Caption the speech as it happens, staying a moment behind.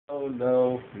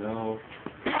no.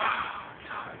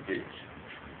 Bitch.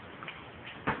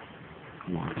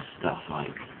 More stuff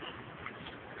like.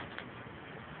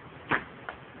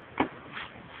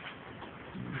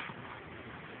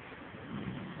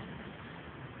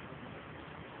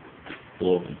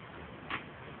 Blowing.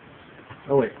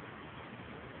 Oh wait.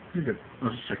 You're good. I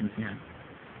was just checking if you had.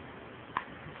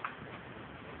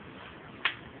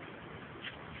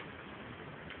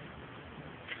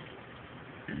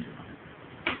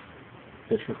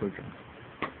 Pitch for Quickdraw.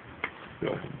 Go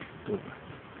ahead. Go back.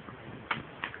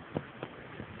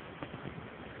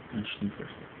 Interesting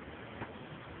first.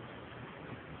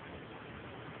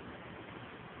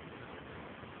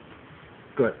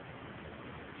 Go ahead.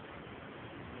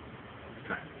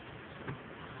 Try.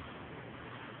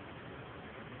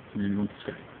 And then you want the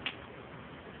sky.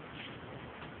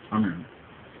 I'm in.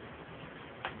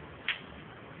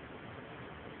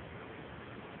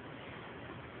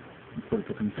 Put it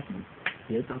up in a second.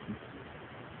 Yeah, it's awesome.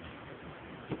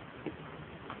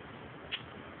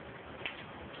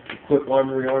 Clip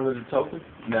armory onto the token?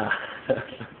 Nah.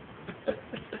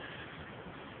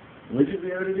 Would you be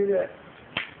able to do that?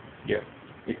 Yeah.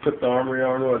 You clip the armory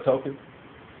onto a token?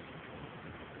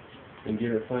 And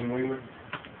get a flame wingman?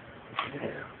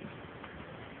 Yeah.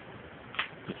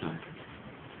 Good time.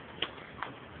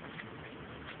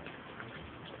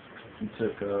 You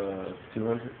took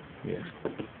 200? Yeah.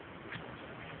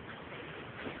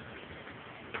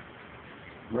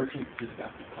 Merchant just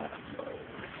got the clap.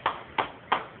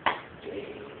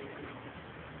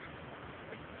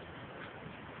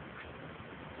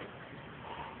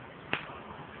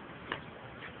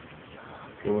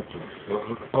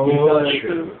 Oh,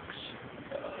 sure.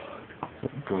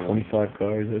 25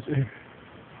 cards, that's it.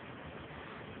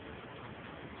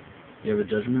 You have a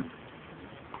judgment?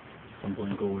 I'm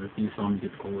playing goal with. You saw me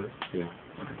get the goal with. Yeah.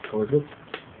 Okay, color good.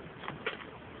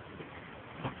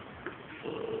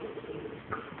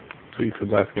 So you said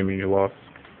last game you lost.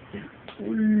 Yeah.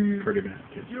 Pretty bad,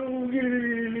 kid.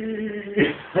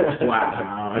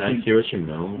 Wow. Can I see what you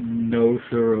know? No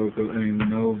Sirocco,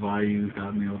 no value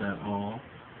got nailed at all.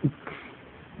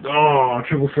 Oh,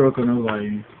 triple Sirocco, no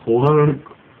value. What?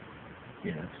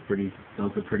 Yeah, it's pretty,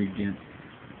 those are pretty gent.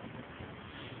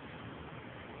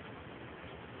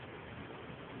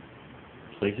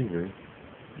 Placing green.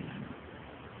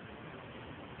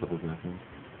 Double background.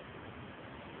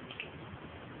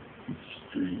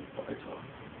 Street Fighter.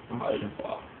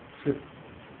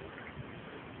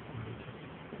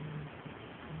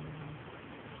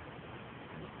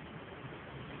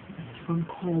 From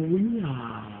Korea.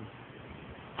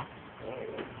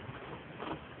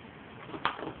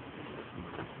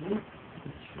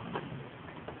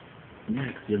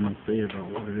 Next, you don't say about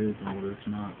what it is and what it's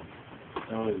not. It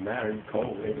don't even matter, it's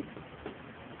cold, baby.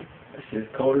 That shit's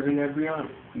colder than every army.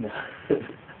 No.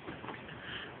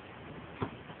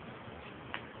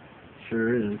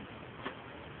 Sure is.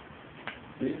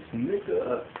 This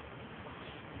nigga.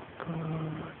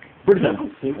 Where's that?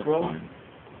 Double synchro?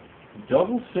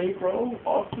 Double synchro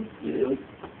off the field?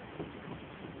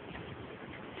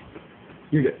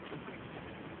 You're good.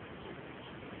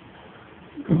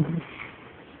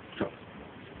 Stop.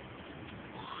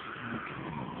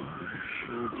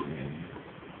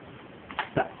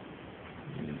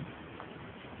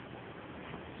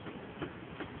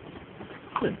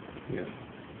 Good. Yeah.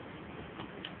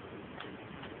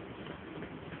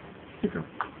 Synchro.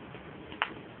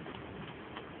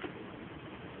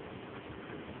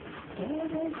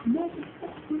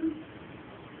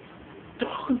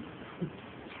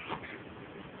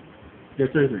 Yes,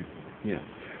 33. Yeah.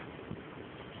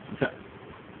 What's that?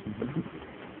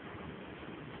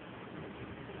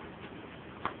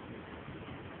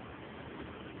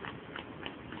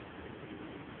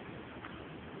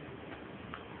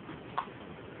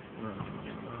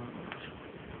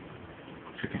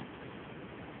 Chicken.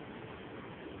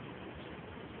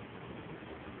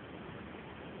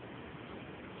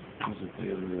 How's it the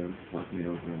other room? Fuck me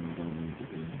over and don't need to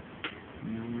be.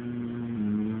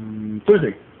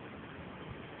 Thursday.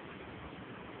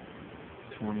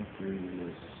 23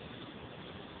 is.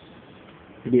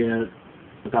 Could be a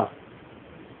without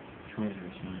 23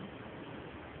 is fine.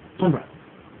 25.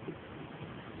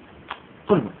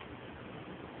 25.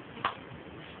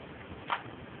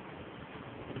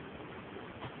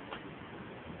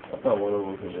 I thought one of them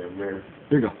was in there, man.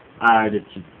 There you go. I did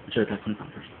check that 25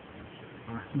 first.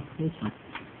 Alright, that's fine.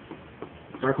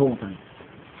 Dark hole thing.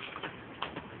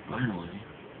 Finally.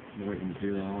 Been waiting to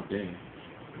do that all day.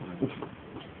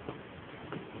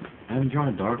 I haven't drawn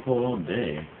a dark hole all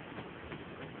day.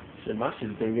 Shit, my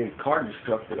shit's been getting card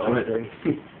destructed all day.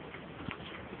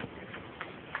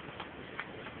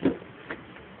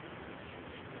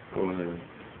 Go ahead.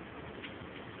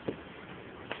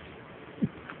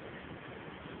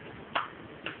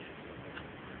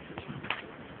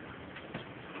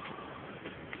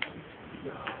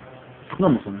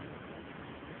 Normal summon.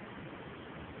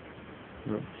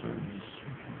 Nope, sorry.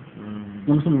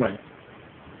 Normal summon right.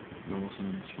 Normal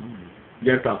summon is fine.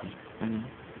 Get 1,000. I know.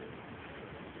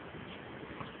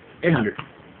 800.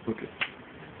 Okay.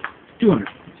 200.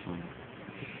 That's fine.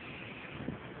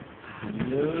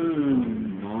 No.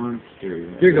 Monster.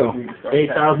 Here you go.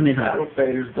 8,800. Battle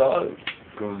faders, dog.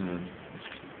 Go ahead.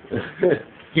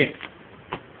 Yeah.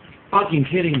 Fucking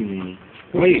kidding me.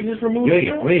 You just removed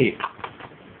it. Wait.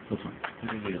 That's fine.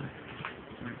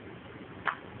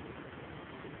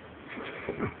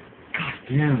 God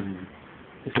damn.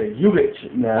 He said, you bitch.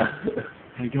 Nah.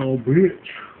 Hey, yo, bitch.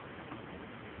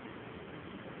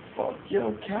 Fuck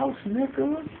your couch, nigga.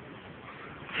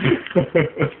 I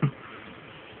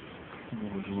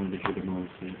always wanted to hear the mom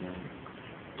say that.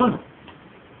 Fun.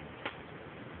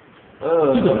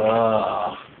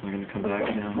 Am I gonna come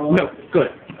back now? No,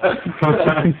 good.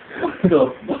 What the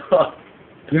fuck?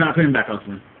 You're not coming back,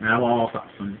 Austin. Now I'll stop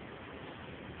swinging.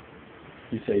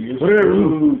 You say you're Whatever.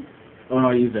 screwed. Oh, no,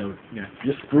 I use that one. Yeah.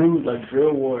 You're screwed like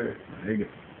Drill Warrior. There you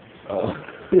go. Oh.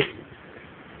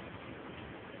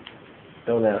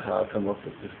 Don't ask how I come up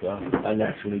with this stuff. I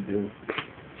naturally do.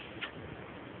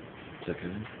 It's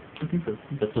okay. I think so.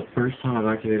 That's the first time I've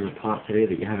activated a pot today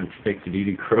that you haven't faked the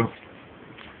DD Crow.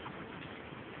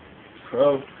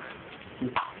 Crow.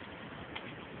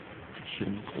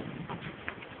 Shouldn't have done.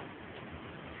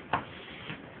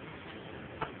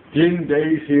 Jin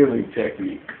Day's healing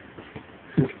technique.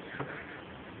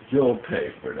 You'll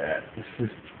pay for that.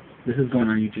 This is going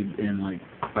on YouTube in like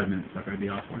 5 minutes after I be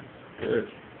off one. Good.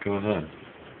 Go ahead.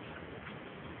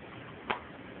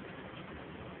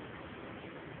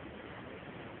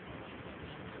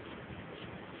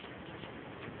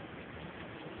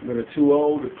 You're too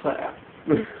old to clap.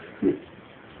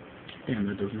 Damn,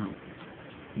 that does not.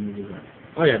 Move that.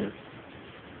 Oh, yeah, it does.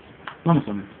 Normal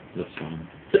summon. That's fine.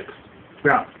 6.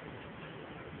 We're out.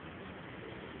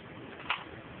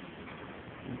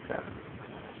 Okay.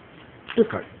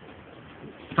 Discard.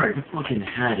 Sorry. I fucking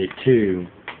had it too.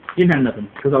 You didn't have nothing,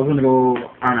 because I was going to go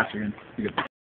Iron Master again. You're good.